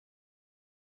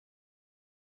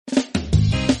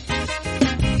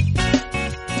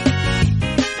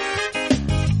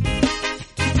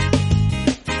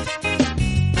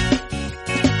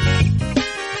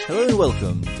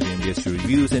Welcome to the MBS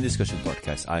Reviews and Discussion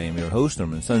Podcast. I am your host,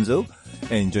 Norman Sanzo,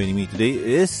 and joining me today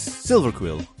is Silver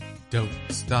Quill. Don't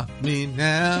stop me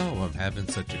now, I'm having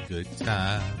such a good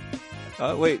time.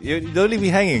 Wait, you don't leave me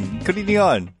hanging. Continue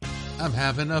on. I'm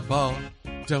having a ball,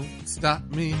 don't stop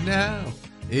me now.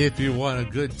 If you want a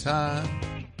good time,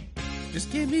 just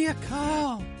give me a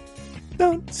call.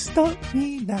 Don't stop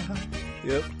me now.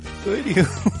 Yep. So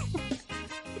anywho.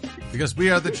 Because we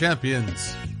are the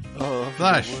champions. Oh,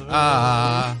 Flash.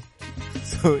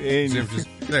 So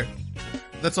there.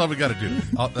 That's all we gotta do.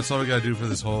 That's all we gotta do for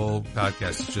this whole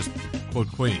podcast. Is just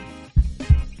quote Queen.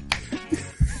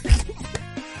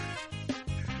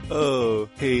 Oh,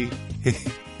 hey.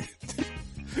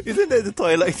 Isn't that the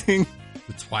Twilight thing?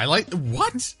 The Twilight?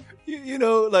 What? You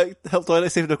know, like, help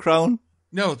Twilight save the crown?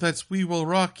 No, that's We Will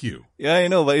Rock You. Yeah, I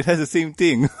know, but it has the same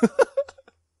thing.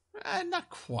 Not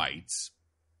quite.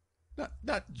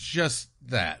 Not just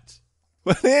that.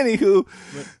 But anywho,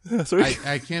 sorry.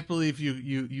 I can't believe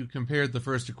you compared the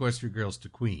first Equestria Girls to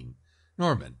Queen.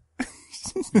 Norman.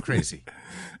 You're crazy.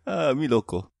 Mi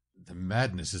loco. The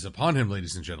madness is upon him,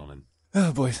 ladies and gentlemen.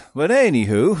 Oh, boys. But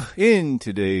anywho, in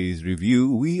today's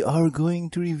review, we are going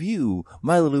to review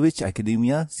My Little Witch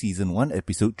Academia Season 1,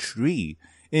 Episode 3.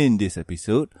 In this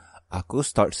episode, Akko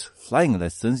starts flying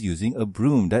lessons using a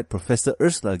broom that Professor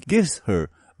Ursula gives her,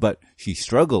 but she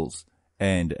struggles.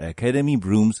 And the Academy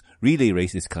Brooms relay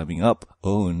race is coming up.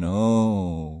 Oh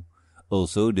no.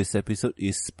 Also, this episode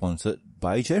is sponsored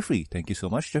by Jeffrey. Thank you so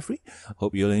much, Jeffrey.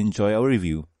 Hope you'll enjoy our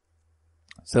review.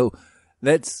 So,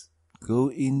 let's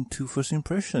go into first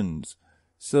impressions.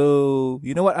 So,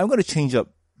 you know what? I'm going to change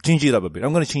it up a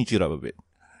bit.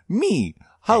 Me,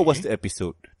 how was the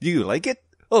episode? Do you like it?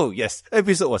 Oh yes,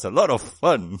 episode was a lot of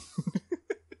fun.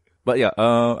 But yeah,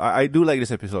 I do like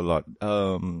this episode a lot.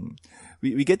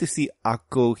 We get to see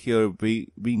Akko here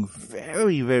being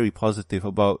very, very positive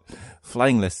about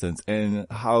flying lessons and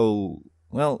how,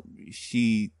 well,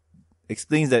 she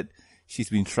explains that she's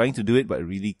been trying to do it but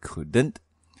really couldn't.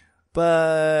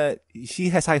 But she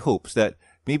has high hopes that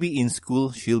maybe in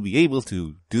school she'll be able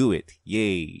to do it.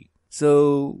 Yay.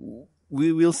 So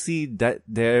we will see that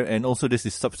there, and also there's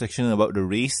this subsection about the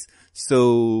race.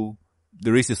 So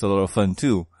the race is a lot of fun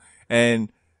too.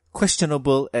 And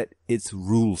questionable at its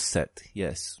rule set.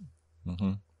 Yes.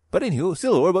 Mm-hmm. But anywho,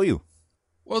 Sil, what about you?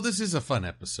 Well, this is a fun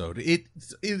episode. It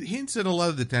hints at a lot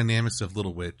of the dynamics of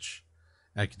Little Witch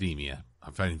Academia.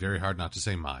 I'm finding very hard not to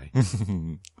say my.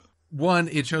 One,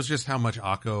 it shows just how much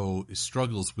Akko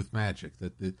struggles with magic.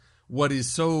 That what is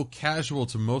so casual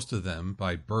to most of them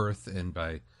by birth and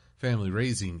by family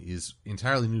raising is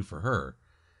entirely new for her.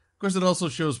 Of course, it also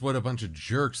shows what a bunch of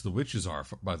jerks the witches are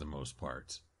by the most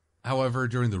part. However,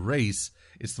 during the race,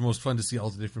 it's the most fun to see all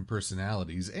the different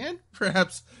personalities and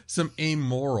perhaps some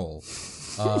amoral,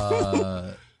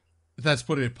 that's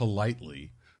putting it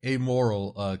politely,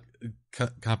 amoral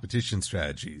competition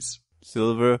strategies.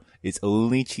 Silver, it's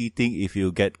only cheating if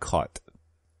you get caught.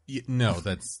 No,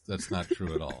 that's not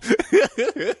true at all.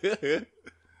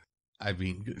 I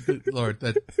mean, good Lord,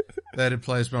 that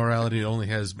implies morality only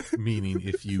has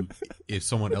meaning if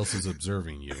someone else is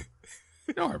observing you.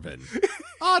 Norman,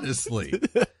 honestly,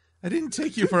 I didn't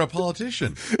take you for a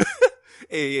politician.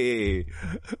 Hey.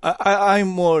 I'm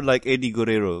more like Eddie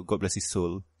Guerrero, God bless his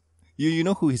soul. You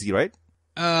know who is he, right?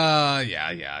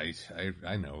 Yeah,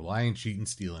 I know. Lying, cheating,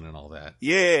 stealing, and all that.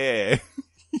 Yeah.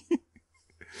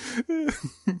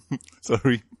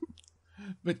 Sorry.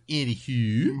 But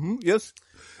anywho, yes.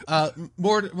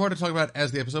 More to talk about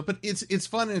as the episode, but it's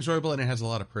fun and enjoyable, and it has a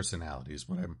lot of personality. Is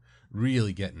what I'm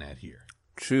really getting at here.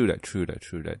 True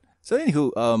that. So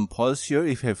anywho, pause here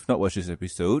if you have not watched this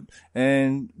episode,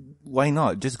 and why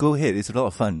not? Just go ahead. It's a lot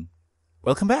of fun.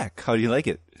 Welcome back. How do you like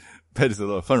it? That is a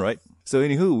lot of fun, right? So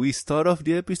anywho, we start off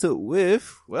the episode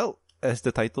with, well, as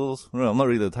the titles, well, not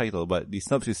really the title, but the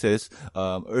synopsis says,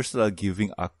 Ursula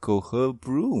giving Akko her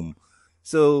broom.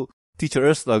 So, Teacher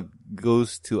Ursula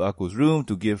goes to Akko's room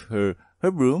to give her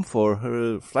broom for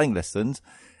her flying lessons,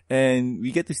 and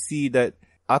we get to see that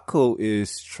Akko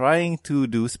is trying to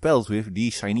do spells with the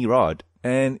shiny rod,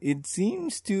 and it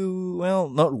seems to, well,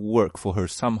 not work for her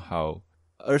somehow.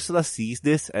 Ursula sees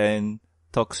this and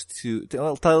tells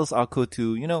Akko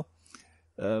to,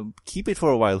 keep it for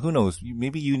a while. Who knows?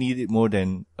 Maybe you need it more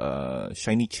than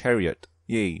shiny chariot.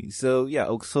 Yay. So yeah,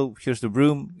 also here's the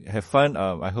broom. Have fun.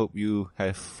 I hope you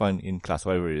have fun in class,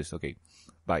 whatever it is. Okay.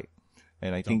 Bye.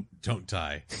 And I think don't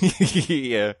die.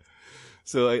 Yeah.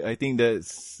 So I think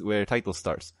that's where title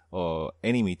starts or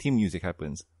anime theme music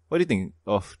happens. What do you think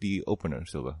of the opener,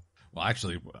 Silva? Well,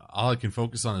 actually, all I can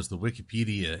focus on is the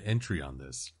Wikipedia entry on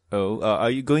this. Oh,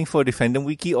 are you going for the fandom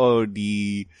wiki or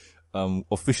the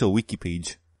official wiki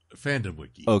page. Fandom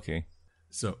wiki. Okay.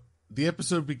 So, the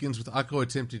episode begins with Akko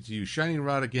attempting to use Shining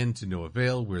Rod again to no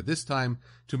avail, where this time,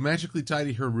 to magically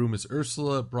tidy her room as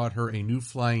Ursula brought her a new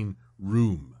flying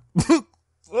room.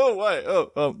 Oh, why?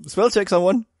 Oh, spell check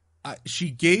someone. She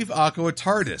gave Akko a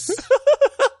TARDIS.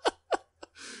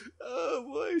 Oh,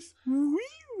 boys.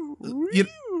 You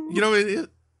know,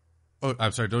 oh,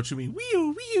 I'm sorry, don't you mean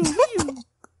wee-oo.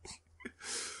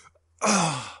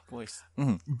 Oh, boys.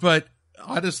 Mm-hmm. But,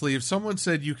 honestly, if someone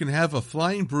said you can have a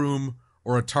flying broom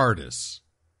or a TARDIS,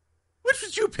 which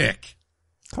would you pick?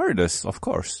 TARDIS, of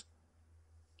course.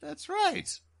 That's right.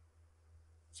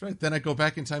 That's right. Then I go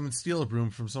back in time and steal a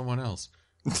broom from someone else.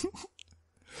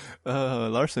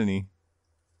 Larceny.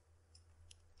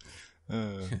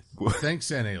 Thanks,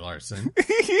 N.A. Larson.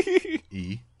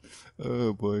 E.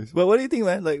 Oh, boys. Well, what do you think,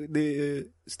 man? Like, they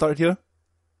start here?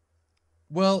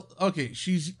 Well, okay,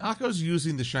 Akko's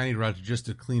using the shiny rod just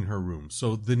to clean her room,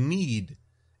 so the need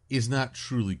is not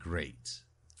truly great.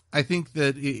 I think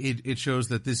that it shows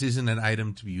that this isn't an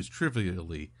item to be used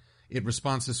trivially. It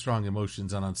responds to strong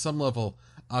emotions, and on some level,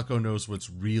 Akko knows what's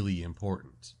really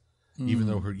important, even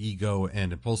though her ego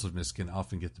and impulsiveness can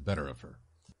often get the better of her.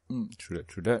 True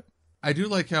that. I do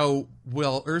like how,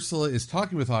 while Ursula is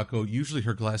talking with Akko, usually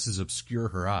her glasses obscure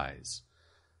her eyes.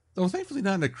 Though thankfully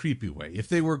not in a creepy way. If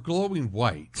they were glowing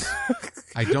white,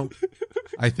 I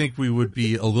think we would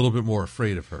be a little bit more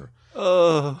afraid of her.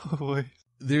 Oh, boy.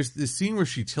 There's this scene where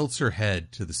she tilts her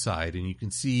head to the side and you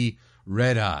can see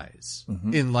red eyes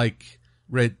in like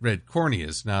red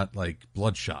corneas, not like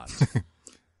bloodshot.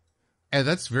 And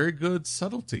that's very good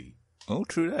subtlety. Oh,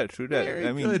 true that.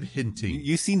 Very good hinting.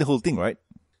 You've seen the whole thing, right?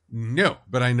 No,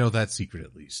 but I know that secret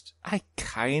at least. I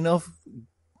kind of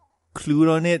clued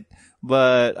on it,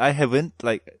 but I haven't.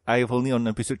 Like, I've only on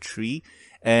episode 3.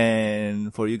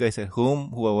 And for you guys at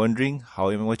home who are wondering how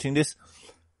am I watching this,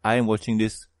 I am watching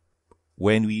this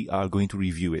when we are going to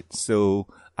review it. So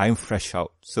I'm fresh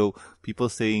out. So people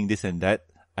saying this and that,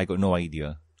 I got no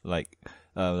idea. Like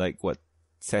what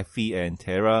Sephi and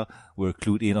Terra were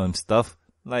clued in on stuff.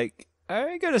 Like,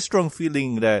 I got a strong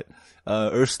feeling that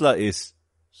Ursula is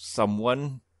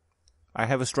someone. I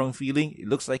have a strong feeling. It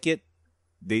looks like it.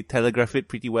 They telegraph it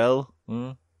pretty well.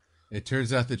 It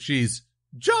turns out that she's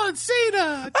John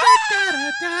Cena.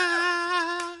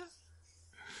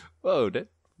 Whoa, that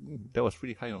was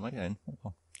pretty high on my end.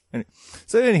 Oh. Anyway,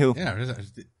 so anywho, yeah.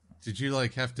 Did you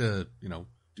like have to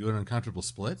do an uncomfortable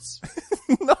splits?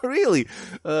 Not really.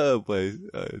 But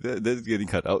that's getting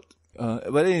cut out.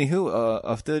 But anywho,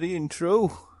 after the intro,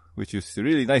 which is a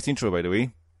really nice intro by the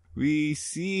way, we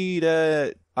see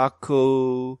that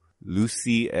Akko,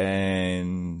 Lucy,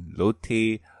 and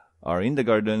Lotte are in the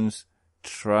gardens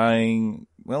trying,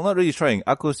 well, not really trying.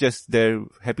 Akko's just there,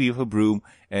 happy with her broom,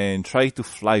 and tries to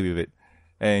fly with it,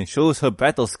 and shows her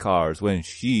battle scars when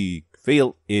she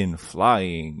failed in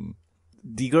flying.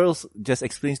 The girls just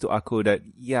explains to Akko that,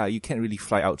 yeah, you can't really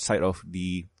fly outside of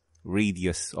the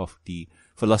radius of the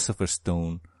Philosopher's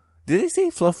Stone. Did they say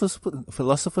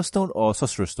Philosopher's Stone or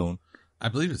Sorcerer's Stone? I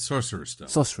believe it's Sorcerer's Stone.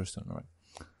 Sorcerer's Stone, alright.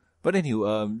 But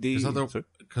anyway,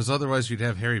 because otherwise you'd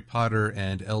have Harry Potter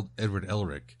and Edward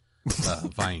Elric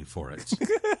vying for it.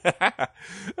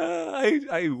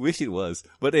 I wish it was.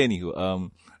 But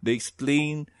anywho, they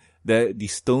explain that the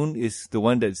stone is the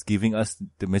one that's giving us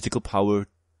the magical power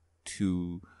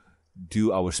to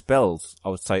do our spells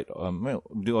outside,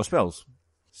 do our spells.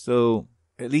 So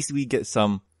at least we get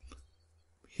some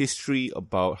history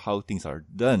about how things are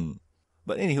done.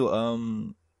 But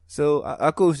anywho, so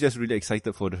Akko is just really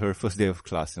excited for her first day of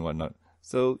class and whatnot.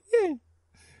 So yeah,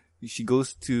 she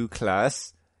goes to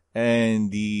class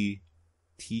and the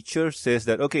teacher says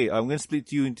that, okay, I'm going to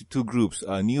split you into 2 groups.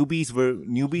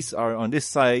 Newbies are on this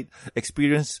side,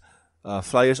 experienced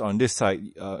flyers on this side.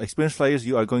 Experienced flyers,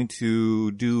 you are going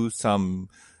to do some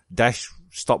dash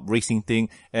stop racing thing,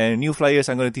 and new flyers,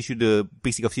 I'm going to teach you the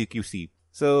basic of CQC.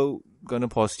 So, gonna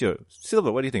pause here.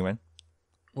 Silver, what do you think, man?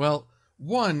 Well,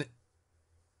 one,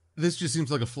 this just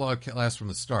seems like a flawed class from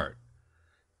the start.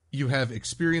 You have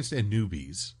experienced and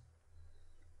newbies,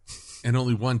 and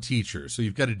only one teacher, so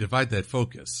you've got to divide that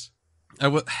focus.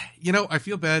 I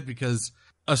feel bad because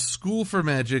a school for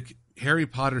magic, Harry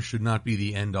Potter should not be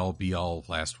the end-all, be-all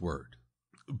last word.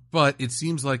 But it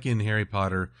seems like in Harry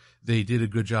Potter, they did a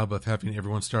good job of having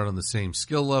everyone start on the same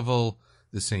skill level,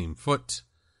 the same foot,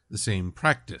 the same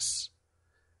practice.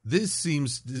 This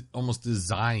seems almost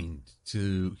designed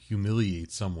to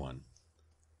humiliate someone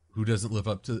who doesn't live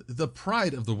up to the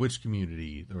pride of the witch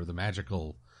community or the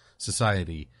magical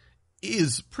society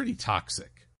is pretty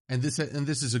toxic. And this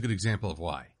is a good example of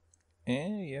why.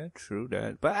 Yeah, true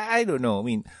that. But I don't know. I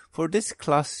mean, for this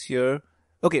class here,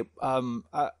 okay, I'm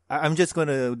just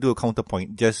gonna do a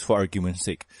counterpoint just for argument's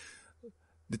sake.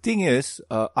 The thing is,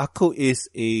 Akko is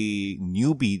a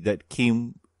newbie that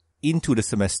came into the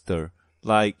semester.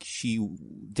 Like, she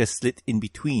just slid in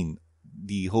between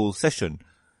the whole session.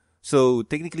 So,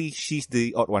 technically, she's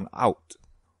the odd one out,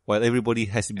 while everybody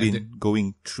has been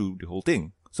going through the whole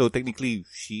thing. So, technically,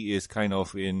 she is kind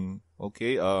of in,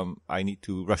 okay, I need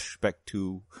to rush back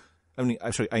to,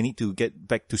 I need to get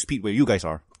back to speed where you guys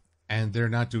are. And they're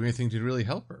not doing anything to really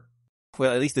help her.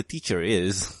 Well, at least the teacher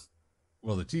is.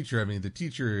 Well, the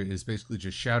teacher is basically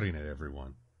just shouting at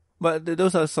everyone. But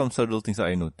those are some subtle things that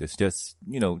I noticed, just,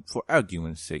 for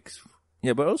argument's sake.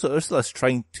 Yeah, but also Ursula's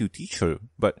trying to teach her,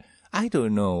 but I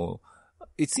don't know.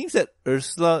 It seems that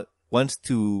Ursula wants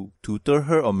to tutor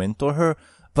her or mentor her,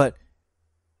 but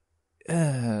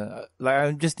like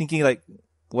I'm just thinking like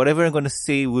whatever I'm gonna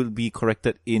say will be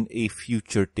corrected in a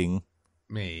future thing.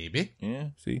 Maybe. Yeah,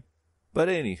 see. But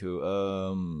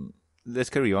anywho, let's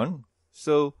carry on.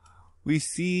 So we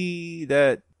see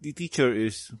that the teacher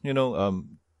is,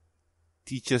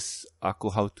 teaches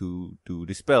Akko how to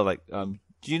dispel, like,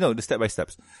 the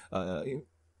step-by-steps.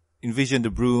 Envision the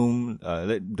broom,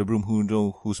 let the broom who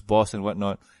know who's boss and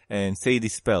whatnot, and say the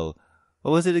spell.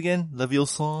 What was it again? La Ville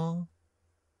Song?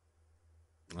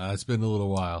 It's been a little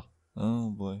while. Oh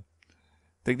boy.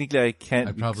 Technically I can't.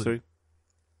 I'd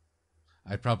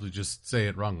probably just say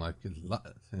it wrong, like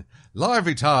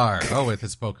Larvitar. Oh wait,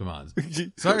 that's Pokemon.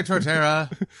 Sorry,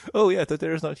 Torterra. Oh yeah,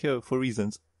 Torterra's not here for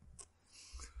reasons.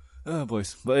 Oh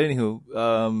boys. But anywho,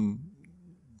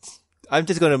 I'm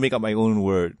just gonna make up my own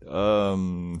word.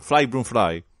 Fly broom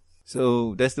fly.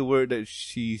 So that's the word that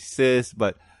she says,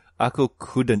 but Akko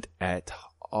couldn't at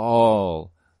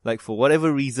all. Like for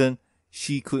whatever reason,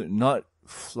 she could not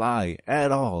fly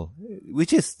at all,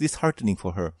 which is disheartening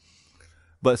for her.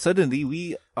 But suddenly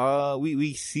we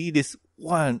see this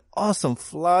one awesome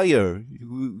flyer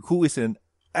who is an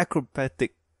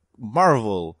acrobatic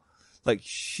marvel. Like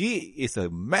she is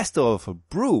a master of a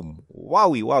broom.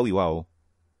 Wowie, wowie, wow.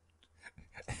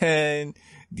 And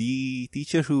the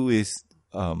teacher who is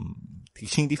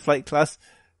teaching the flight class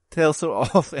tells her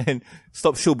off and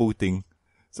stops showboating.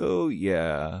 So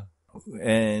yeah.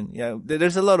 And yeah,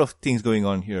 there's a lot of things going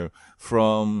on here,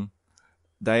 from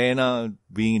Diana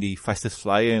being the fastest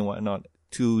flyer and whatnot,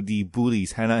 to the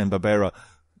bullies, Hannah and Barbara,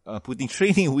 putting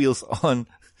training wheels on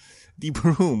the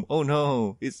broom. Oh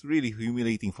no, it's really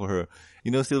humiliating for her.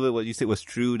 Silver, what you said was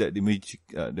true, that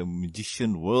the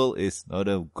magician world is not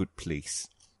a good place.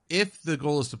 If the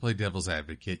goal is to play devil's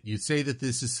advocate, you'd say that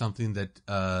this is something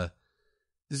that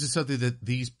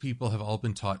these people have all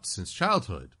been taught since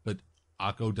childhood, but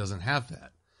Akko doesn't have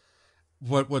that.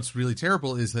 What's really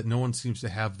terrible is that no one seems to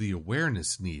have the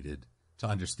awareness needed to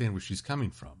understand where she's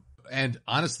coming from. And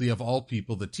honestly, of all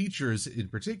people, the teachers in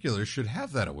particular should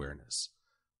have that awareness.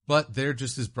 But they're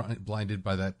just as blinded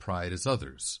by that pride as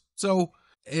others. So,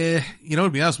 to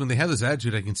be honest, when they have this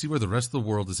attitude, I can see where the rest of the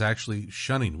world is actually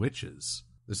shunning witches.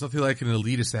 There's nothing like an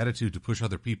elitist attitude to push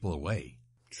other people away.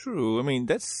 True. I mean,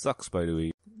 that sucks, by the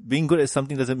way. Being good at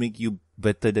something doesn't make you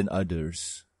better than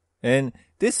others. And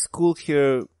this school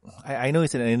here, I know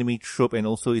it's an anime trope and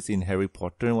also it's in Harry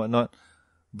Potter and whatnot,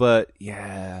 but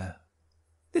yeah,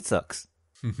 it sucks.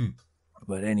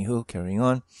 But anywho, carrying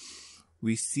on,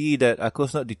 we see that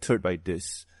Akko's not deterred by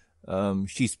this.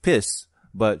 She's pissed,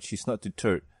 but she's not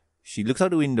deterred. She looks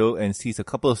out the window and sees a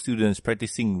couple of students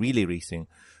practicing relay racing.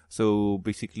 So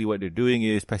basically what they're doing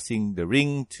is passing the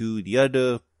ring to the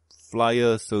other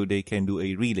flyer so they can do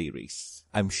a relay race.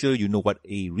 I'm sure you know what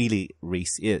a relay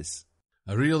race is.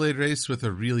 A relay race with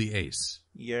a really ace.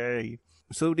 Yay.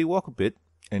 So they walk a bit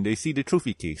and they see the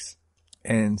trophy case.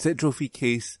 And said trophy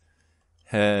case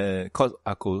had caught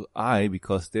Akko's eye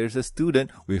because there's a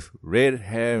student with red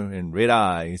hair and red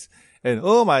eyes. And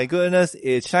oh my goodness,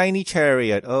 it's Shiny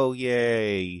Chariot. Oh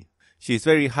yay. She's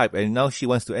very hyped and now she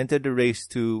wants to enter the race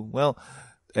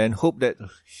and hope that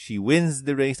she wins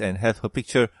the race and have her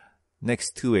picture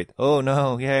next to it. Oh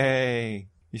no, yay.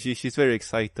 She's very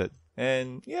excited.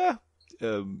 And yeah,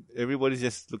 everybody's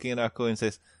just looking at Akko and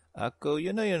says, Akko,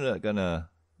 you're not gonna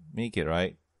make it,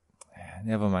 right?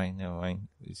 Never mind.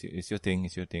 It's your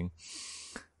thing.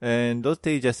 And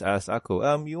Lotte just asked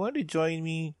Akko, you want to join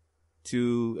me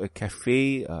to a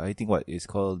cafe? I think what it's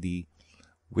called, the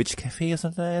Witch Cafe or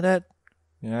something like that?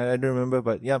 Yeah, I don't remember,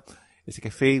 but yeah, it's a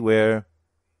cafe where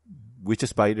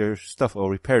witches buy their stuff or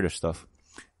repair their stuff.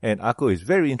 And Akko is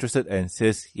very interested and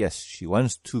says yes, she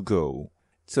wants to go.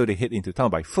 So they head into town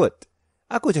by foot.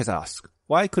 Akko just asks,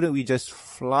 why couldn't we just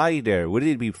fly there?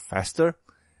 Wouldn't it be faster?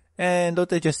 And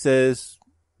Lotte just says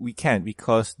we can't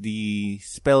because the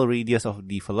spell radius of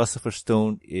the Philosopher's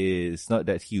Stone is not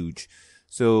that huge.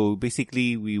 So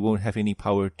basically we won't have any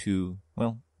power to,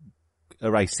 well,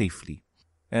 arrive safely.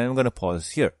 And I'm going to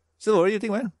pause here. So what do you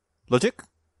think, man? Logic?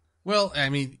 Well, I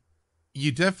mean,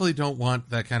 you definitely don't want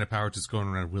that kind of power just going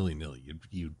around willy-nilly.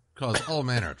 You'd cause all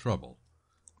manner of trouble.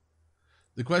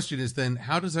 The question is then,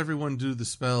 how does everyone do the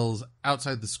spells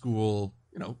outside the school?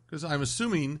 You know, because I'm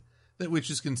assuming that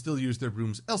witches can still use their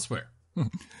brooms elsewhere.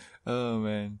 Oh,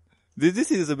 man.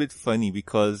 This is a bit funny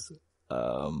because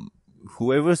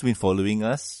whoever's been following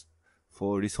us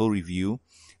for this whole review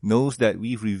knows that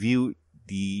we've reviewed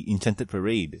the Enchanted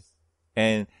Parade.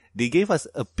 And they gave us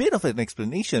a bit of an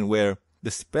explanation where the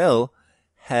spell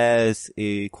has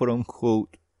a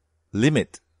quote-unquote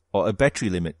limit or a battery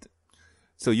limit.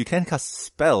 So you can cast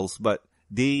spells, but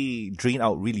they drain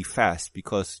out really fast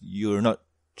because you're not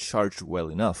charged well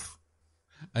enough.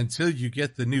 Until you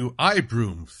get the new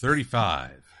iBroom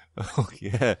 35. Oh,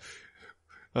 yeah.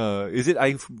 Is it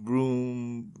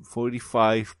iBroom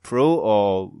 45 Pro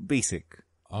or Basic?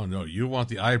 Oh, no, you want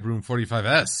the iBroom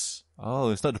 45S. Oh,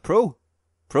 it's not the Pro.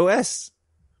 Pro S.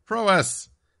 Pro S.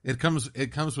 It comes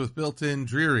with built-in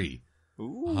Dreary.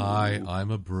 Ooh. Hi,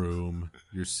 I'm a broom.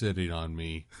 You're sitting on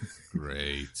me.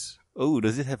 Great. Oh,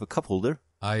 does it have a cup holder?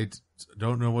 I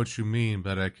don't know what you mean,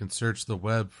 but I can search the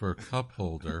web for cup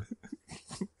holder.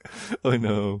 Oh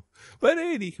no. But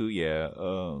anywho, yeah.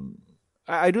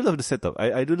 I do love the setup.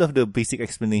 I do love the basic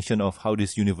explanation of how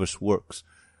this universe works.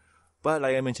 But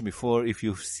like I mentioned before, if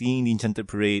you've seen the Enchanted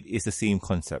Parade, it's the same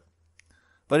concept.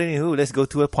 But anywho, let's go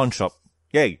to a pawn shop.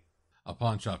 Yay. A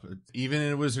pawn shop. Even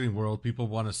in a wizarding world, people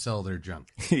want to sell their junk.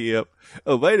 Yep.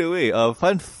 Oh, by the way,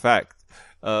 fun fact.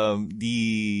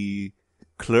 The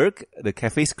clerk, the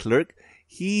cafe's clerk,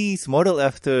 he's modeled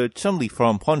after Chumley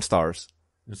from Pawn Stars.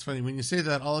 It's funny, when you say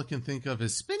that, all I can think of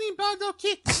is spinning bundle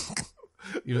kick.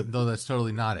 Even though that's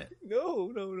totally not it.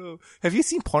 No. Have you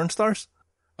seen Pawn Stars?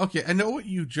 Okay, I know what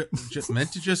you just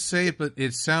meant to just say, but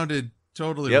it sounded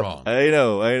totally wrong. I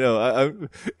know.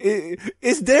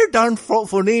 It's their darn fault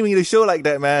for naming the show like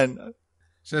that, man.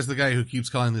 Says the guy who keeps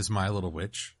calling this My Little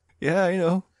Witch. Yeah, I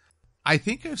know. I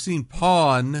think I've seen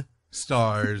Pawn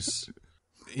Stars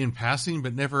in passing,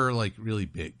 but never like really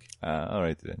big.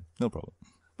 Alright then. No problem.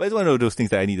 But it's one of those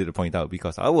things that I needed to point out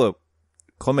because our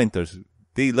commenters,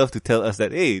 they love to tell us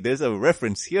that, hey, there's a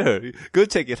reference here. Go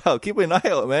check it out. Keep an eye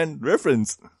out, man.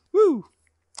 Reference. Woo!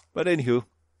 But anywho,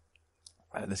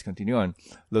 let's continue on.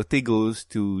 Lotte goes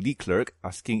to the clerk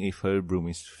asking if her broom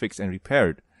is fixed and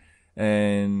repaired.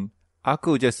 And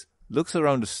Akko just looks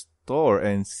around the store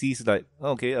and sees like,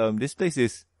 okay, this place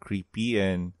is creepy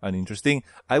and uninteresting.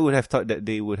 I would have thought that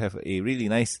they would have a really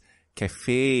nice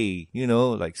cafe, you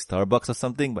know, like Starbucks or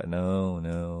something, but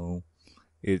no.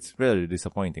 It's really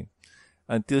disappointing.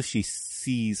 Until she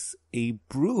sees a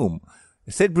broom.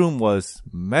 Said broom was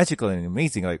magical and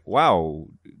amazing. Like, wow,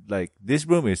 like this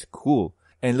broom is cool.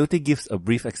 And Lotte gives a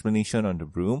brief explanation on the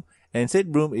broom. And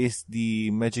said broom is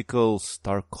the magical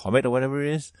star comet or whatever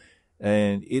it is.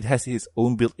 And it has its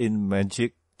own built-in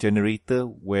magic generator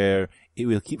where it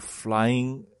will keep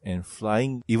flying and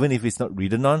flying even if it's not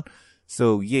ridden on.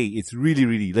 So yay, it's really,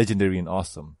 really legendary and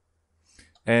awesome.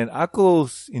 And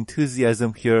Akko's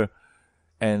enthusiasm here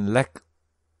and lack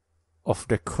of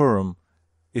decorum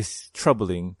is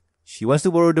troubling. She wants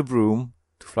to borrow the broom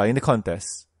to fly in the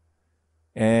contest.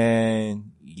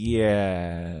 And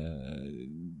yeah,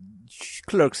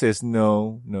 clerk says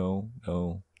no.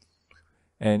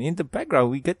 And in the background,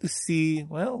 we get to see,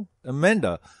 well,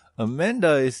 Amanda.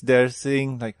 Amanda is there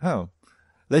saying like,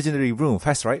 legendary broom,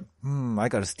 fast, right? I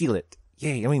gotta steal it.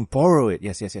 Yay, I mean, borrow it.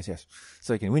 Yes.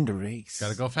 So I can win the race.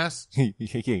 Gotta go fast.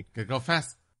 Yay. Gotta go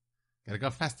fast. Gotta go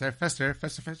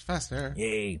faster.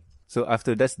 Yay. So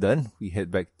after that's done, we head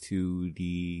back to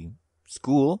the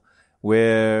school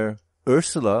where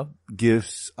Ursula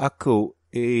gives Akko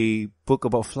a book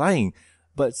about flying.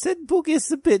 But said book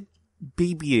is a bit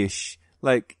babyish.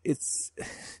 Like, it's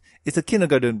a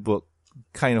kindergarten book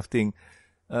kind of thing.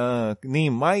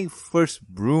 Named My First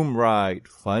Broom Ride,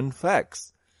 Fun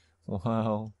Facts.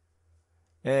 Wow.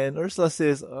 And Ursula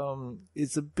says,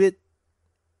 it's a bit,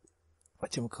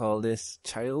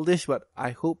 childish, but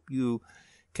I hope you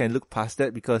can look past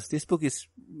that because this book is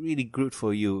really good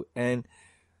for you. And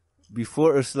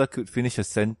before Ursula could finish her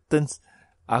sentence,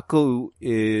 Akko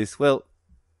is, well,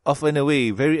 off and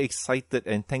away, very excited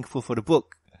and thankful for the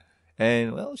book.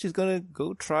 And, well, she's gonna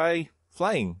go try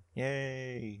flying.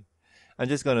 Yay. I'm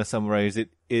just gonna summarize it.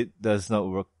 It does not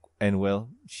work. And, well,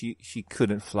 she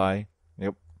couldn't fly.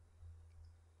 Yep.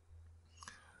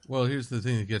 Well, here's the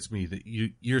thing that gets me, that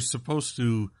you're supposed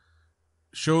to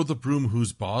show the broom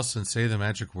who's boss and say the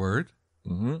magic word.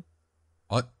 Mm-hmm.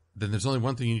 Then there's only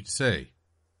one thing you need to say.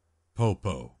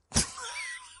 Popo.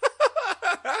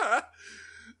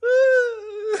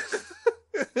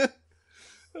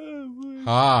 Oh,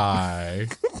 Hi.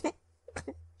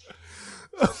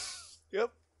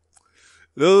 Yep.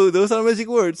 Those are magic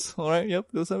words. All right. Yep.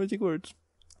 Those are magic words.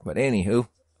 But anywho,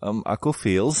 Akko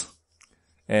fails,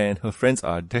 and her friends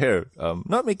are there,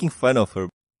 not making fun of her.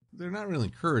 They're not really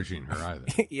encouraging her either.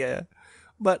 Yeah.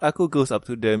 But Akko goes up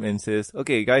to them and says,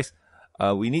 "Okay, guys,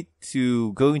 we need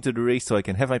to go into the race so I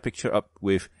can have my picture up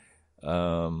with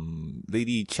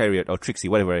Lady Chariot or Trixie,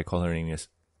 whatever I call her name is."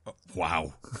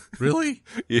 Wow. Really?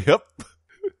 Yep.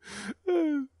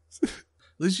 At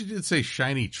least you did say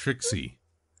shiny Trixie.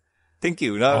 Thank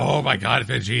you. Now, Oh my god,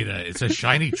 Vegeta, it's a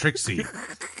shiny Trixie.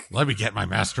 Let me get my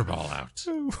Master Ball out.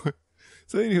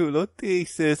 So anywho, Lotte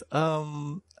says,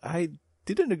 I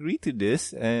didn't agree to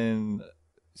this, and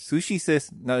Sushi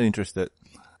says, not interested.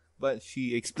 But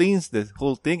she explains the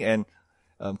whole thing, and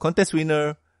contest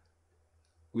winner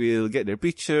will get their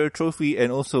picture, trophy,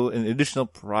 and also an additional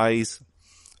prize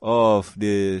of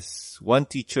this one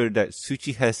teacher that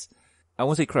Suchi has, I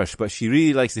won't say crush, but she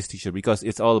really likes this teacher because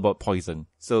it's all about poison.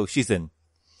 So she's in.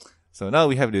 So now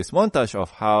we have this montage of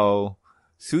how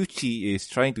Suchi is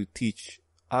trying to teach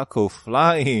Akko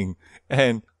flying.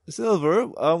 And Silver,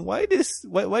 why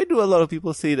do a lot of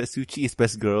people say that Suchi is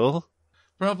best girl?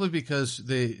 Probably because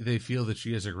they feel that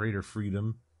she has a greater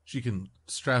freedom. She can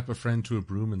strap a friend to a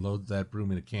broom and load that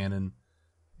broom in a cannon,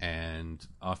 and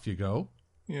off you go.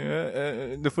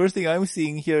 Yeah, the first thing I'm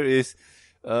seeing here is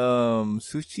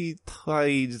Suchi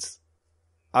ties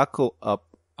Akko up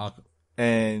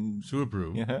and to a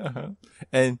broom. Yeah,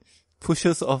 and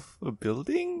pushes off a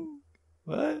building.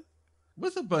 What?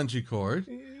 With a bungee cord.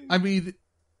 I mean,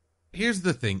 here's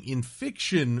the thing. In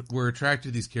fiction, we're attracted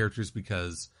to these characters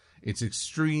because it's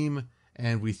extreme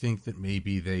and we think that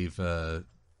maybe they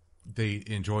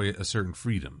enjoy a certain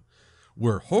freedom.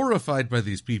 We're horrified by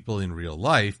these people in real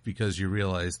life because you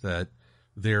realize that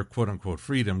their quote-unquote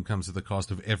freedom comes at the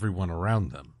cost of everyone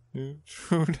around them. Yeah,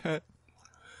 true that.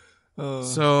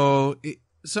 So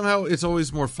somehow it's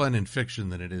always more fun in fiction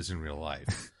than it is in real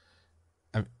life.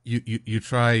 You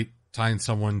try tying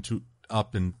someone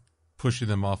up and pushing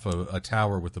them off a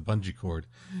tower with a bungee cord,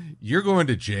 you're going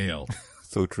to jail.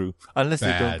 So true. Unless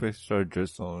Bad. they don't press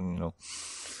charges on,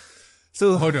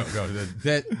 So, oh no!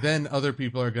 Then other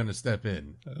people are going to step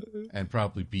in and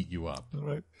probably beat you up. All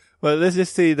right. Well, let's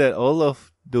just say that all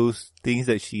of those things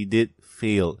that she did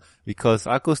failed because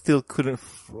Akko still couldn't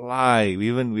fly,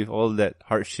 even with all that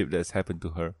hardship that's happened to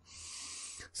her.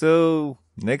 So,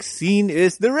 next scene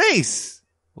is the race.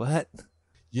 What?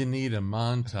 You need a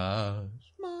montage.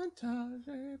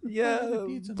 Yeah,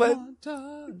 needs a but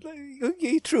montage.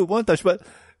 Okay, true montage, but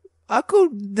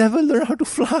Akko never learned how to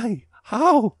fly.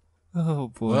 How? Oh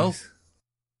boy. Well,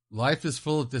 life is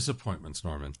full of disappointments,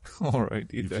 Norman. All right,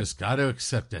 You've just got to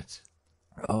accept it.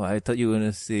 Oh, I thought you were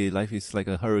gonna say life is like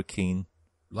a hurricane.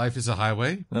 Life is a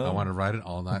highway. No. I want to ride it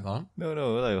all night long.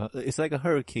 No, it's like a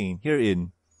hurricane here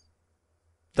in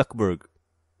Duckburg.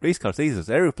 Race car says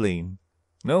airplane.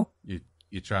 No?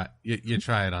 You try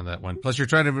it on that one. Plus, you're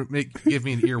trying to give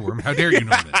me an earworm. How dare you,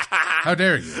 Norman? How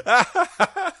dare you?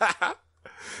 I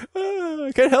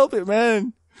can't help it,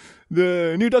 man.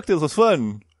 The new DuckTales was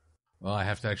fun. Well, I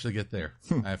have to actually get there.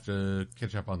 I have to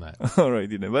catch up on that. Alright,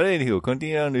 but anywho,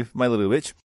 continue on with My Little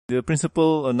Witch. The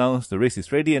principal announced the race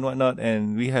is ready and whatnot,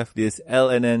 and we have this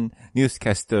LNN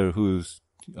newscaster who's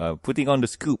putting on the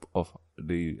scoop of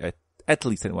the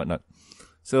athletes and whatnot.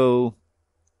 So,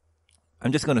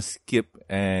 I'm just gonna skip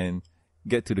and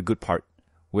get to the good part,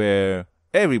 where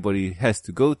everybody has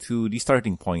to go to the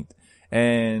starting point.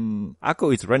 And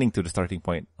Akko is running to the starting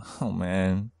point. Oh,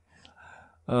 man.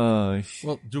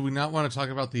 Well, do we not want to talk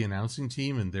about the announcing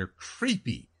team and their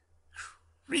creepy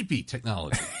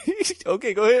technology?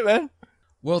 Okay, go ahead, man.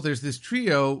 Well, there's this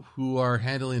trio who are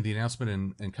handling the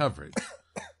announcement and coverage.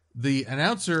 The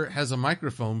announcer has a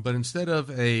microphone, but instead of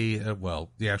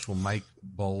the actual mic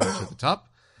bulge at the top,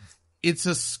 it's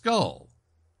a skull.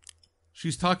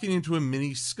 She's talking into a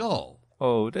mini skull.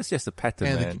 Oh, that's just a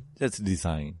pattern, man. That's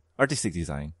design. Artistic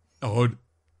design. Oh,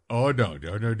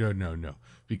 no.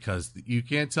 Because you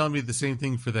can't tell me the same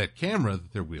thing for that camera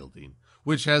that they're wielding,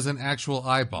 which has an actual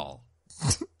eyeball.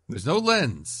 There's no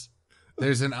lens.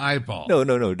 There's an eyeball. No.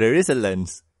 There is a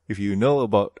lens. If you know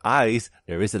about eyes,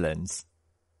 there is a lens.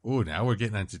 Oh, now we're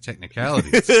getting into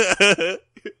technicalities.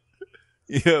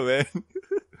 Yeah, man.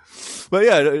 But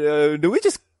yeah, the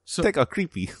witches are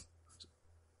creepy.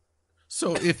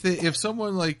 So if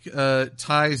someone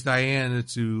ties Diana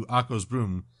to Akko's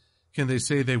broom, Can they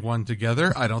say they won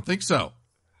together? I don't think so.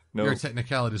 No. Your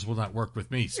technicalities will not work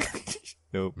with me, sir.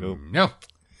 Nope. No.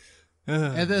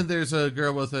 And then there's a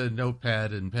girl with a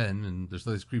notepad and pen, and there's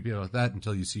nothing creepy about that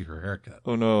until you see her haircut.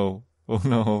 Oh no.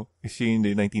 Is she in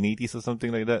the 1980s or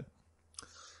something like that?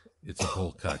 It's a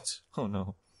bowl cut. Oh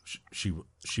no. She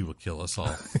will kill us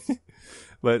all.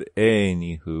 But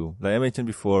anywho, like I mentioned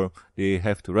before, they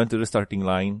have to run to the starting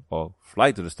line or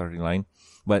fly to the starting line.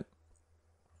 But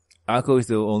Akko is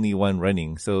the only one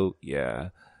running. So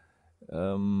yeah.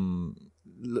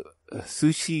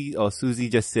 Susie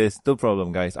just says, no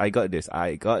problem guys, I got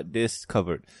this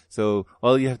covered. So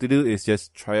all you have to do is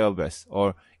just try our best.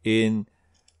 Or in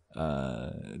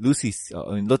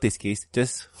in Lotte's case,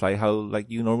 just fly how like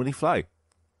you normally fly.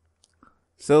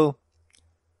 So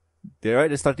they're at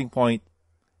the starting point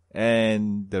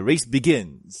and the race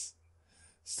begins.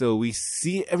 So we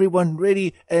see everyone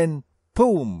ready and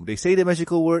boom, they say the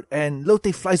magical word and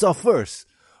Lotte flies off first.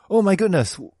 Oh my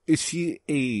goodness, is she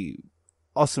a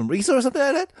awesome racer or something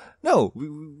like that? No,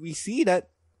 we see that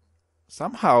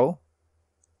somehow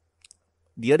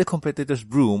the other competitors'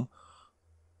 broom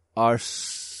are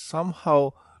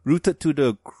somehow rooted to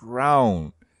the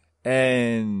ground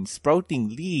and sprouting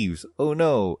leaves. Oh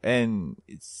no, and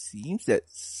it seems that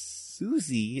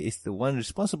Susie is the one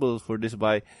responsible for this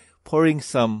by pouring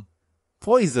some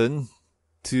poison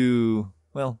to,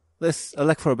 well, let's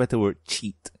elect for a better word,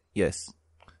 cheat. Yes.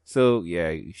 So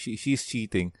yeah, she's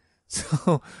cheating.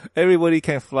 So everybody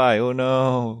can fly. Oh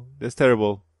no, that's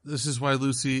terrible. This is why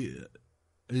Lucy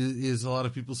is a lot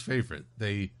of people's favorite.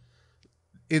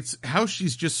 It's how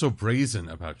she's just so brazen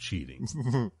about cheating.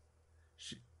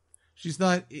 She's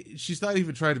not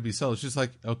even trying to be selfish. She's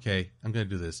like, okay, I'm going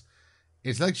to do this.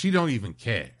 It's like she don't even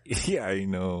care. Yeah, I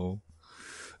know.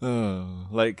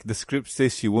 Like the script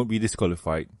says she won't be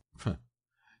disqualified.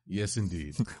 Yes,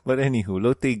 indeed. But anywho,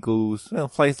 Lotte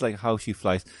flies like how she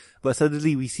flies. But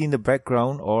suddenly we see in the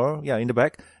background, in the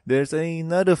back, there's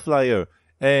another flyer.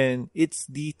 And it's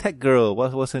the tech girl.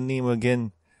 What was her name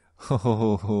again?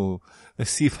 Let's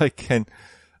see if I can,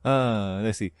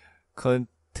 let's see.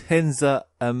 Contenza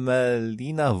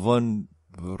Amelina von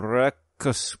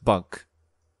Breckersbank.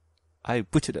 I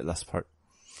butchered that last part.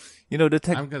 You know, the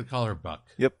tech. I'm going to call her Buck.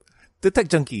 Yep. The tech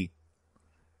junkie.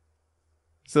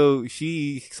 So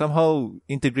she somehow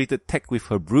integrated tech with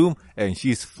her broom and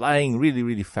she's flying really,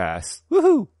 really fast.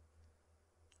 Woohoo!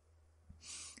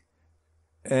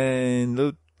 And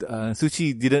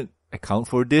Suchi didn't account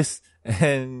for this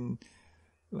and,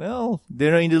 well,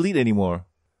 they're not in the lead anymore.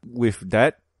 With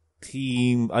that,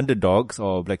 team underdogs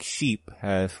or black sheep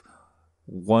have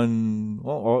won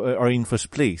or are in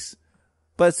first place.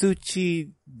 But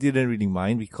Suchi didn't really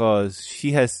mind because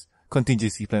she has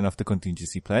contingency plan after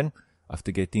contingency plan.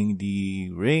 After getting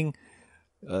the ring,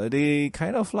 they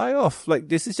kind of fly off. Like,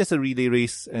 this is just a relay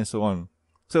race and so on.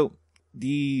 So,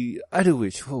 the other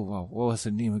witch, oh wow, what was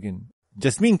her name again?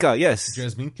 Jasminka, yes.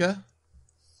 Jasminka?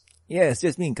 Yes,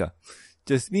 Jasminka.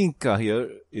 Jasminka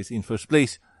here is in first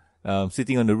place,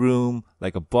 sitting on the room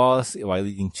like a boss while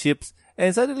eating chips.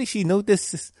 And suddenly she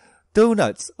notices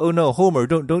donuts. Oh no, Homer,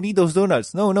 don't eat those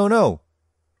donuts. No.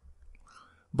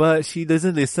 But she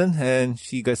doesn't listen and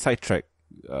she got sidetracked.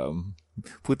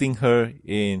 Putting her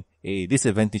in a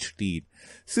disadvantaged lead.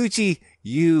 Suchi,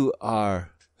 you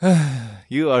are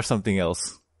something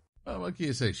else. What can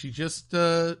you say? She just,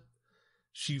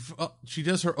 she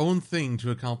does her own thing to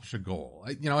accomplish a goal.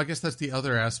 I guess that's the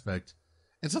other aspect.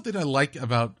 And something I like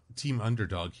about Team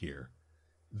Underdog here.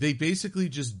 They basically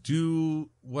just do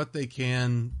what they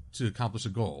can to accomplish a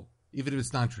goal, even if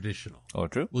it's non-traditional. Oh,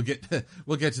 true. We'll get to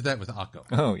that with Akko.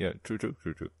 Oh, yeah, true.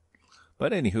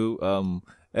 But anywho,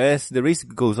 as the race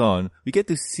goes on, we get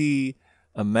to see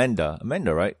Amanda,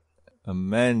 right?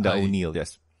 Amanda O'Neill,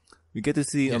 yes. We get to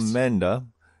see Amanda.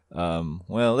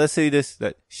 Well, let's say this,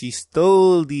 that she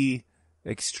stole the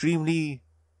extremely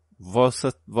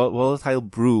volatile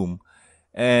broom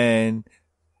and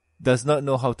does not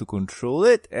know how to control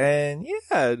it. And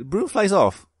yeah, the broom flies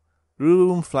off.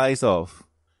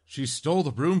 She stole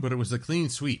the broom, but it was a clean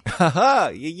sweep. Haha,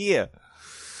 yeah.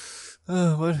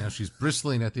 Now she's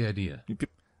bristling at the idea.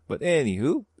 But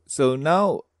anywho, so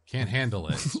now... Can't handle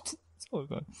it. Oh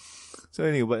God. So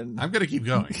anyway, I'm going to keep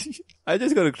going. I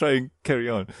just got to try and carry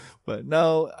on. But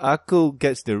now Akko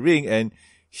gets the ring and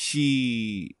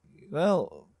she...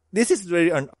 Well, this is very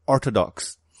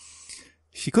unorthodox.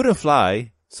 She couldn't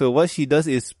fly, so what she does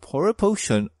is pour a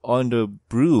potion on the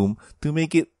broom to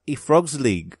make it a frog's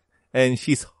leg. And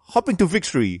she's hopping to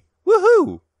victory.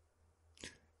 Woohoo!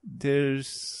 There's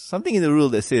something in the rule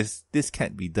that says this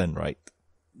can't be done, right?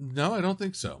 No, I don't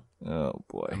think so. Oh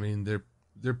boy. I mean,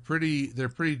 They're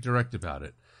pretty direct about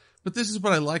it. But this is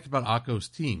what I like about Akko's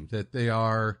team, that they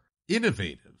are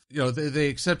innovative. They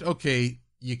accept, okay,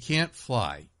 you can't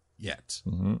fly yet.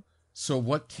 Mm-hmm. So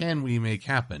what can we make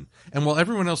happen? And while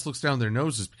everyone else looks down their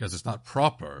noses because it's not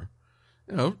proper,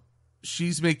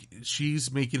 she's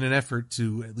making an effort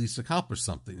to at least accomplish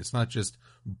something. It's not just,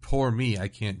 poor me, I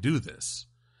can't do this.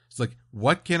 It's like,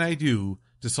 what can I do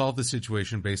to solve the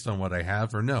situation based on what I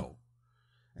have or know?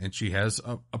 And she has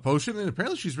a potion, and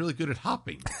apparently she's really good at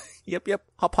hopping. Yep.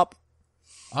 Hop, hop.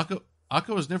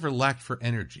 Akko has never lacked for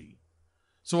energy.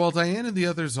 So while Diane and the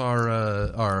others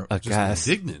are just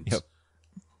indignant, yep.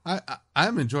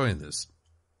 I'm enjoying this.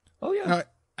 Oh, yeah. Now,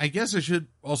 I guess I should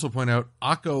also point out,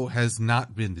 Akko has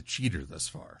not been the cheater thus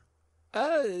far.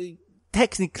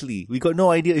 Technically, we got no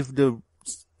idea if the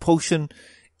potion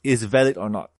is valid or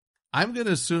not. I'm going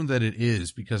to assume that it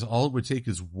is, because all it would take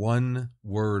is one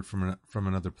word from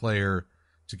another player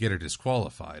to get her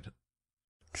disqualified.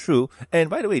 True. And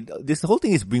by the way, this whole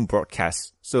thing is being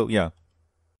broadcast. So, yeah.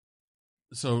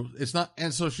 So it's not,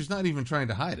 and so she's not even trying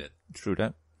to hide it. True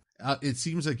that. It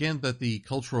seems again that the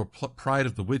cultural pride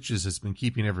of the witches has been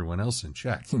keeping everyone else in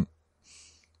check.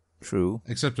 True.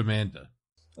 Except Amanda.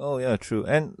 Oh, yeah, true.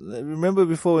 And remember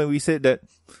before when we said that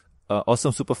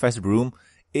awesome super fast broom,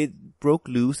 it broke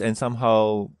loose and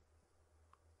somehow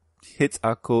hits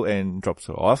Akko and drops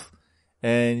her off.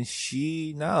 And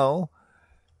she now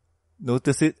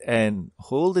notices it and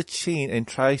hold the chain and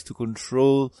tries to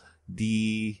control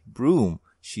the broom.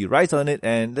 She rides on it,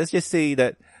 and let's just say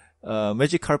that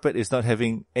Magic Carpet is not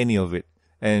having any of it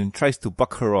and tries to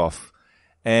buck her off.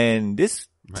 And this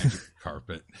Magic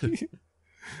Carpet.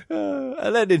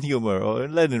 Aladdin humor or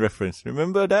Aladdin reference.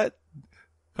 Remember that?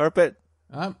 Carpet?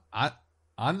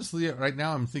 Honestly, right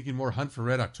now I'm thinking more Hunt for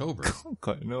Red October. Oh,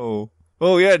 God, no.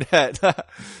 Oh, yeah, that.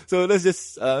 So let's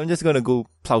just, I'm just gonna go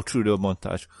plow through the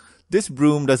montage. This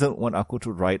broom doesn't want Akko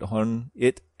to ride on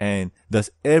it and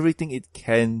does everything it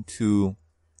can to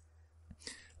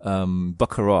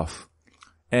buck her off.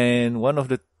 And one of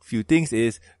the few things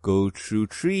is go through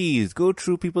trees, go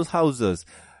through people's houses,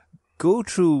 go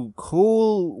through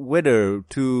cold weather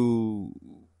to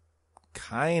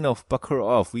kind of buck her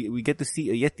off. We get to see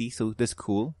a Yeti, so that's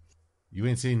cool. You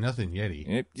ain't seen nothing,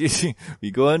 Yeti. Yep.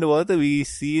 We go underwater, we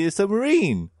see a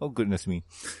submarine. Oh, goodness me.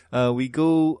 We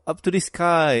go up to the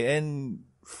sky and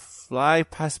fly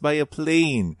past by a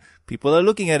plane. People are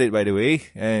looking at it, by the way,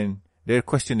 and they're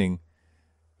questioning,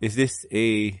 is this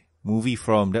a movie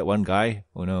from that one guy?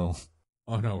 Oh, no.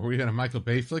 Oh, no. Were we on a Michael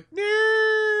Bay flick?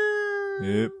 No!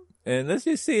 Yep. And let's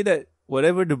just say that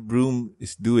whatever the broom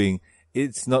is doing,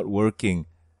 it's not working.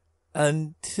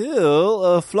 Until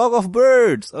a flock of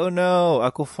birds. Oh no,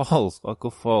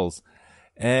 Akko falls.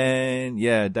 And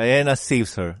yeah, Diana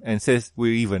saves her and says,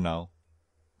 we're even now.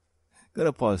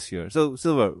 Gotta pause here. So,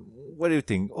 Silver, what do you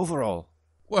think overall?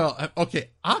 Well, okay,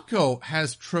 Akko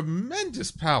has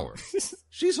tremendous power.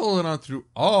 She's holding on through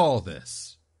all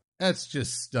this. That's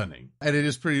just stunning. And it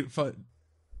is pretty fun.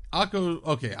 Akko,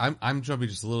 okay, I'm jumping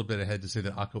just a little bit ahead to say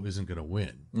that Akko isn't going to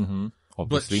win. Mm-hmm.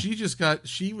 Obviously. But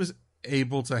she was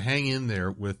able to hang in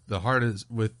there with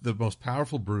the most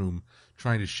powerful broom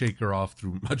trying to shake her off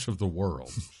through much of the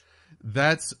world.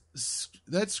 That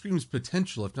screams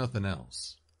potential, if nothing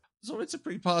else. So it's a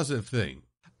pretty positive thing.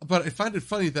 But I find it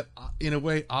funny that, in a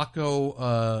way,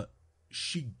 Akko,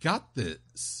 she got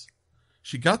this.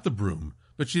 She got the broom,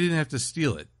 but she didn't have to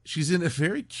steal it. She's in a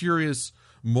very curious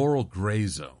moral gray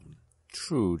zone.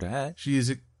 True that. She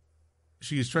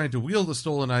is trying to wield the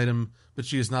stolen item, but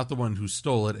she is not the one who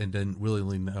stole it and didn't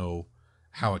willingly know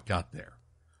how it got there.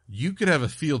 You could have a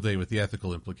field day with the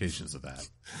ethical implications of that.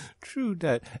 True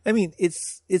that. I mean,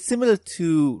 it's similar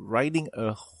to riding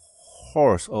a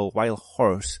horse or wild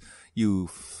horse. You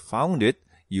found it,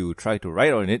 you try to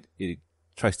ride on it, it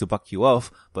tries to buck you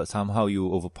off, but somehow you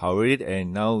overpower it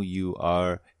and now you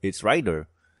are its rider.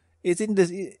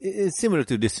 It's similar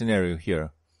to this scenario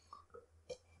here.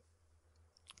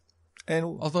 And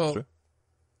although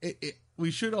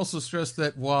we should also stress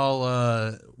that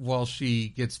while she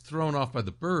gets thrown off by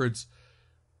the birds,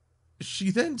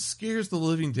 she then scares the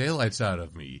living daylights out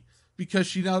of me because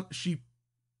she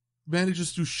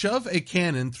manages to shove a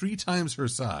cannon 3 times her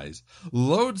size,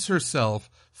 loads herself,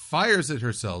 fires at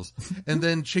herself, and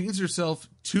then chains herself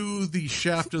to the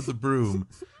shaft of the broom.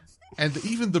 And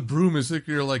even the broom is like,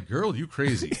 girl, you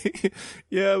crazy.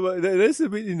 Yeah, but that's a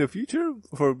bit in the future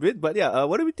for a bit. But yeah,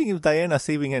 what do we think of Diana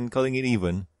saving and calling it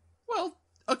even? Well,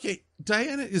 okay,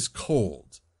 Diana is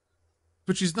cold,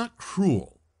 but she's not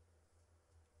cruel.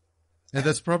 And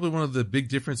that's probably one of the big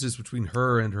differences between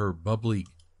her and her bubbly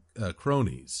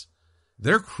cronies.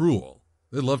 They're cruel.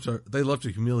 They love to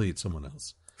humiliate someone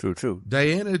else. True.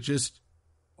 Diana just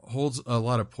holds a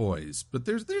lot of poise, but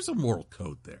there's a moral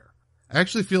code there. I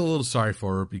actually feel a little sorry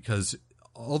for her because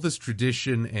all this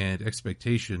tradition and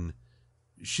expectation,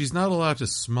 she's not allowed to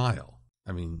smile.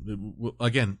 I mean,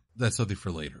 again, that's something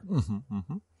for later.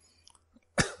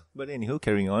 But anywho,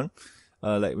 carrying on.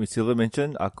 Like Miss Silver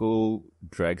mentioned, Akko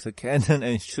drags a cannon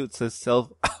and shoots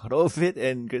herself out of it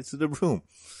and gets to the broom.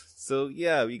 So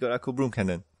yeah, we got Akko broom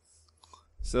cannon.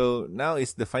 So now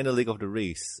it's the final leg of the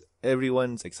race.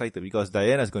 Everyone's excited because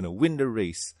Diana's going to win the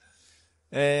race.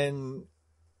 And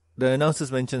the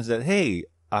announcers mentions that, hey,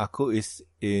 Akko is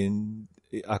in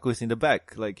the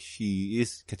back, like she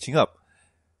is catching up.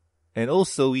 And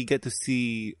also we get to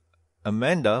see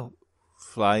Amanda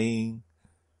flying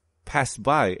past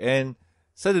by, and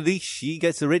suddenly she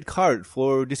gets a red card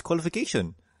for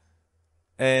disqualification.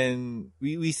 And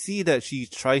we see that she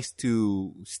tries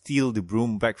to steal the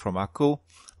broom back from Akko.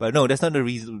 But no, that's not the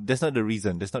reason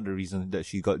that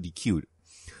she got DQ'd.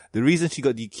 The reason she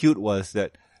got DQ'd was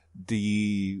that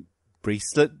the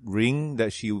bracelet ring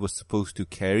that she was supposed to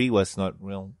carry was not,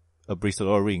 well, a bracelet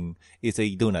or ring. It's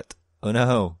a donut. Oh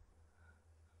no.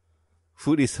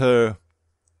 Food is her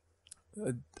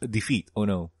defeat. Oh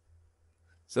no.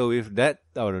 So with that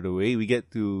out of the way, we get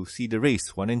to see the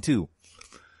race 1 and 2.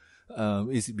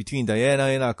 It's between Diana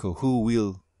and Akko. Who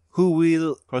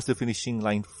will cross the finishing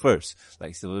line first?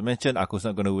 Like Silver mentioned, Akko's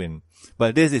not going to win.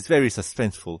 But this is very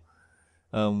suspenseful.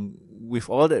 With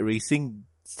all that racing,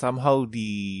 somehow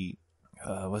the,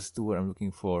 what's the word I'm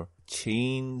looking for?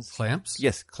 Clamps?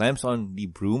 Yes, clamps on the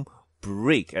broom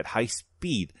break at high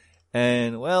speed.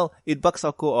 And, well, it bucks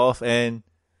Akko off and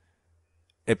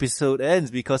episode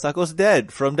ends because Akko's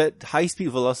dead from that high speed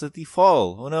velocity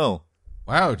fall. Oh no.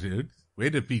 Wow, dude.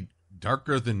 Way to be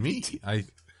darker than me.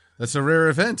 That's a rare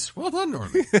event. Well done,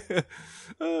 Norman.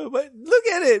 But look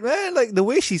at it, man. Like the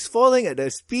way she's falling at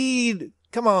that speed.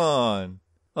 Come on.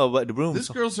 Oh, but the broom. This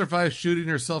girl survived shooting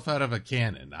herself out of a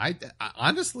cannon. I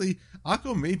honestly,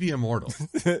 Akko may be immortal.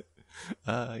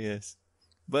 Yes.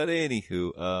 But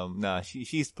anywho,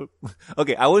 she's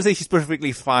okay. I would say she's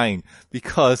perfectly fine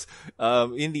because,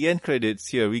 in the end credits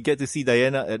here, we get to see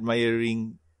Diana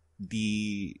admiring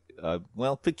the,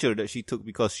 picture that she took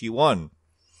because she won.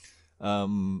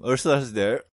 Ursula's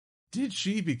there. Did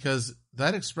she? Because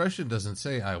that expression doesn't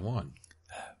say I won.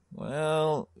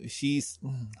 Well,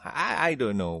 I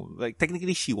don't know. Like,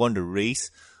 technically she won the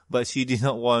race, but she did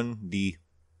not won the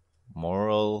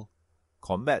moral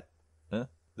combat. Huh?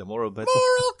 The moral battle.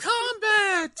 Moral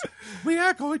combat! We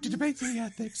are going to debate the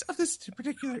ethics of this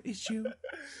particular issue.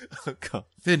 Oh, God.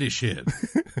 Finish him.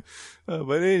 But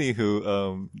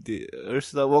anywho,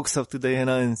 Ursula walks up to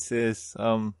Diana and says,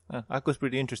 Akko's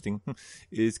pretty interesting.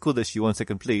 It's cool that she won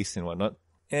second place and whatnot.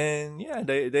 And yeah,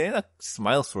 Diana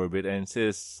smiles for a bit and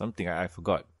says something I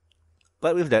forgot.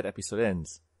 But with that, episode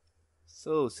ends.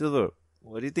 So, Silver,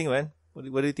 what do you think, man? What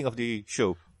do you think of the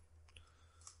show?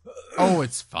 Oh,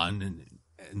 it's fun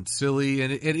and silly,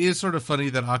 and it is sort of funny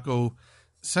that Akko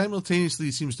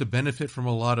simultaneously seems to benefit from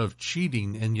a lot of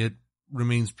cheating and yet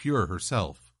remains pure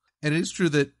herself. And it is true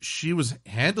that she was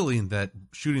handling that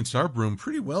shooting star broom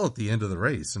pretty well at the end of the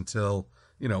race until,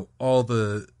 all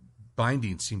the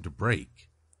bindings seemed to break.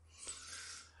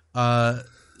 So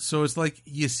it's like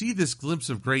you see this glimpse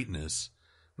of greatness,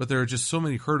 but there are just so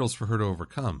many hurdles for her to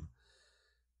overcome.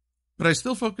 But I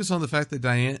still focus on the fact that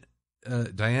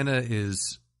Diana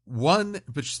is one,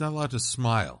 but she's not allowed to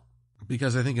smile.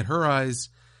 Because I think in her eyes,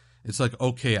 it's like,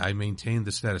 okay, I maintained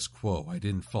the status quo. I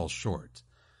didn't fall short.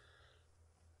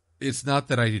 It's not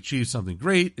that I achieved something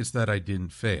great, it's that I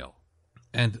didn't fail.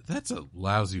 And that's a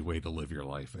lousy way to live your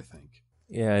life, I think.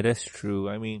 Yeah, that's true.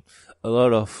 I mean, a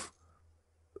lot of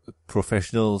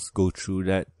professionals go through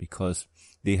that because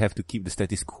they have to keep the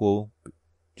status quo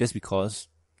just because.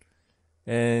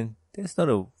 And that's not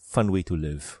a fun way to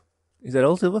live. Is that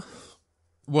all, Silver?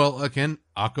 Well, again,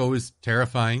 Akko is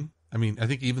terrifying. I mean, I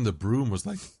think even the broom was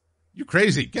like, "You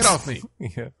crazy, get off me."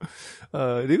 Yeah.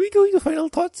 Did we go into final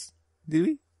thoughts? Did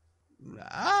we?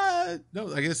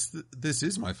 No, I guess this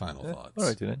is my final thoughts. All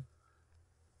right, then.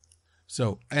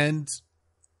 So, and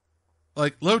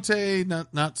like Lotte,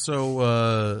 not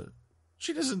so,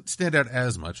 she doesn't stand out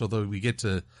as much, although we get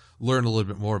to learn a little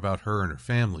bit more about her and her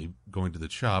family going to the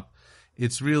shop.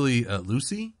 It's really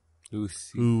Lucy, who,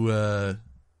 am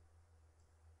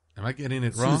I getting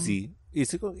it wrong? Susie.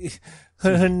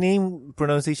 Her name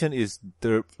pronunciation is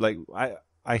derp. Like,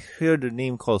 I heard the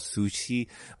name called Sushi,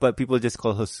 but people just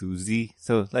call her Susie.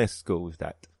 So let's go with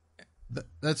that.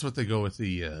 That's what they go with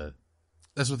the,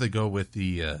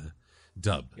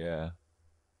 dub. Yeah.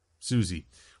 Susie.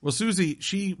 Well, Susie,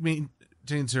 she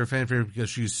maintains her fan favorite because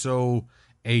she's so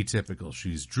atypical.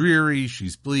 She's dreary,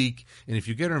 she's bleak, and if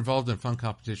you get her involved in fun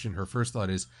competition, her first thought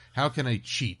is, how can I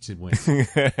cheat and win?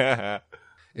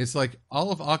 It's like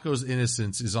all of Akko's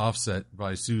innocence is offset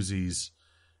by Susie's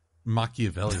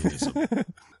Machiavellianism.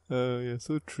 Yeah,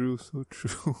 so true, so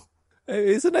true.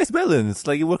 It's a nice balance,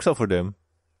 like it works out for them.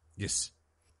 Yes.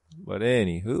 But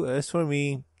anywho, as for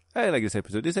me, I like this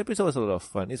episode. This episode was a lot of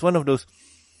fun. It's one of those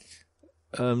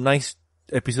nice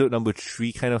episode number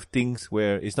 3 kind of things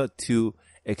where it's not too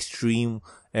extreme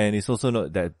and it's also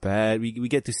not that bad. We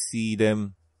get to see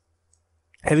them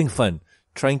having fun,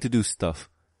 trying to do stuff,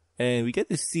 and we get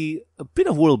to see a bit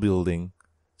of world building.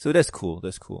 So that's cool.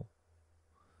 That's cool.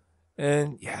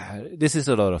 And yeah, this is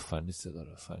a lot of fun.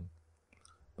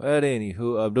 But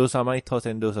anywho, those are my thoughts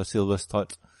and those are Silver's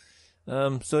thoughts.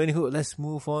 So anywho, let's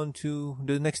move on to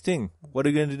the next thing. What are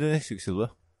you going to do next week,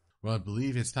 Silver? Well, I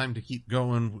believe it's time to keep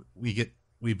going.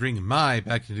 We bring My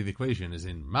back into the equation, as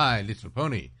in My Little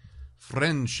Pony.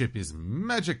 Friendship is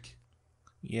magic.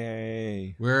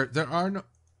 Yay. Where the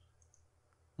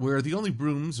only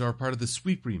brooms are part of the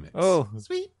Sweep remix. Oh.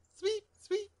 Sweep, sweep,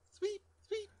 sweep, sweep,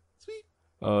 sweep, sweep.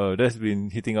 Oh, that's been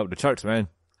hitting up the charts, man.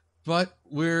 But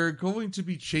we're going to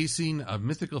be chasing a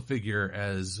mythical figure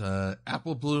as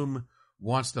Apple Bloom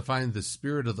wants to find the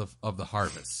spirit of the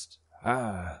harvest.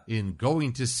 In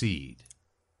Going to Seed.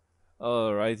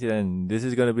 Alright then, this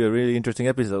is going to be a really interesting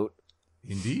episode.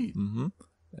 Indeed. Mm-hmm.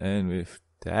 And with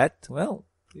that, well,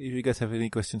 if you guys have any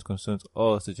questions, concerns,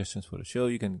 or suggestions for the show,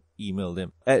 you can email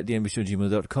them at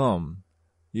thembshow@gmail.com.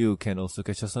 You can also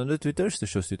catch us on the Twitters. The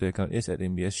show's Twitter account is at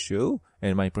MBS Show,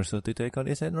 and my personal Twitter account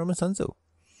is at Norman Sanzo.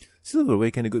 Silver, where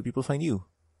can the good people find you?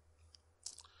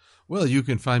 Well, you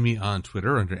can find me on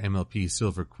Twitter under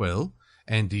MLP-Silver-Quill.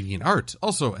 And DeviantArt,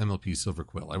 also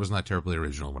MLP-Silver-Quill. I was not terribly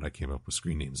original when I came up with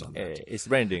screen names on that. It's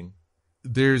branding.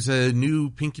 There's a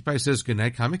new Pinkie Pie Says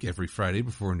Goodnight comic every Friday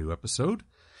before a new episode.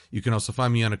 You can also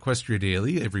find me on Equestria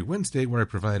Daily every Wednesday, where I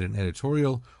provide an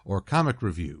editorial or comic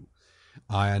review.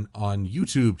 On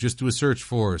YouTube, just do a search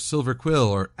for Silver Quill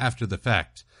or After the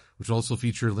Fact, which will also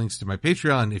feature links to my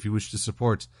Patreon if you wish to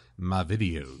support my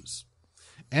videos.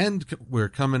 And we're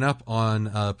coming up on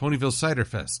Ponyville Cider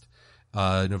Fest.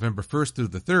 November 1st through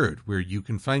the 3rd, where you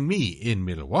can find me in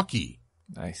Milwaukee.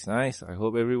 Nice. I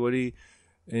hope everybody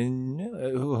I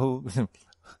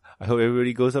hope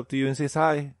everybody goes up to you and says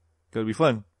hi. It'll be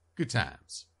fun. Good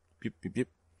times. Yep.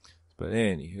 But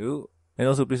anywho, and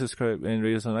also please subscribe and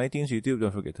rate us on iTunes, YouTube.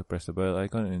 Don't forget to press the bell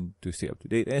icon and to stay up to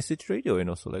date. And Stitch Radio, and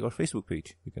also like our Facebook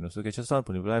page. You can also catch us on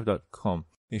ponyvillelive.com.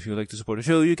 If you'd like to support the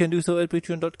show, you can do so at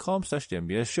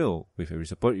patreon.com/thembsshow. With every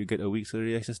support, you get a week's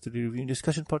early access to the review and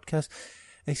discussion podcast,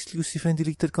 exclusive and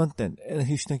deleted content, and a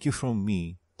huge thank you from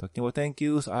me. Talking about thank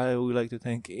yous, I would like to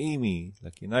thank Amy,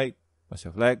 Lucky Knight,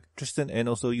 myself, Lag, Tristan, and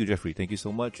also you, Jeffrey. Thank you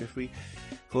so much, Jeffrey,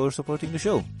 for supporting the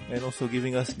show and also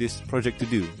giving us this project to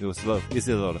do. It's a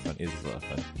lot of fun.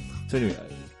 So anyway,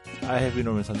 I have been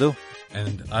Norman Sanzo.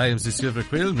 And I am the Silver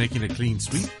Quill, making a clean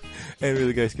sweep. And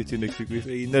we'll guys catch you next week with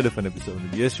another fun episode of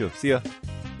the MBS Show. See ya.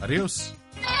 Adios.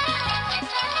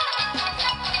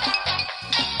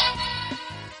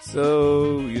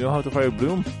 So, you know how to fire a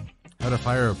broom? How to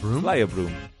fire a broom? Fly a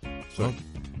broom. Fly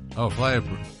a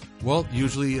broom. Well,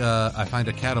 usually I find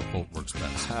a catapult works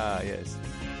best. Yes.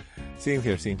 Same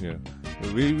here.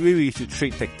 We should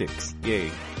trade tactics.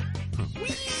 Yay.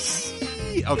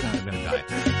 Oh god, I'm gonna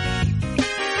die.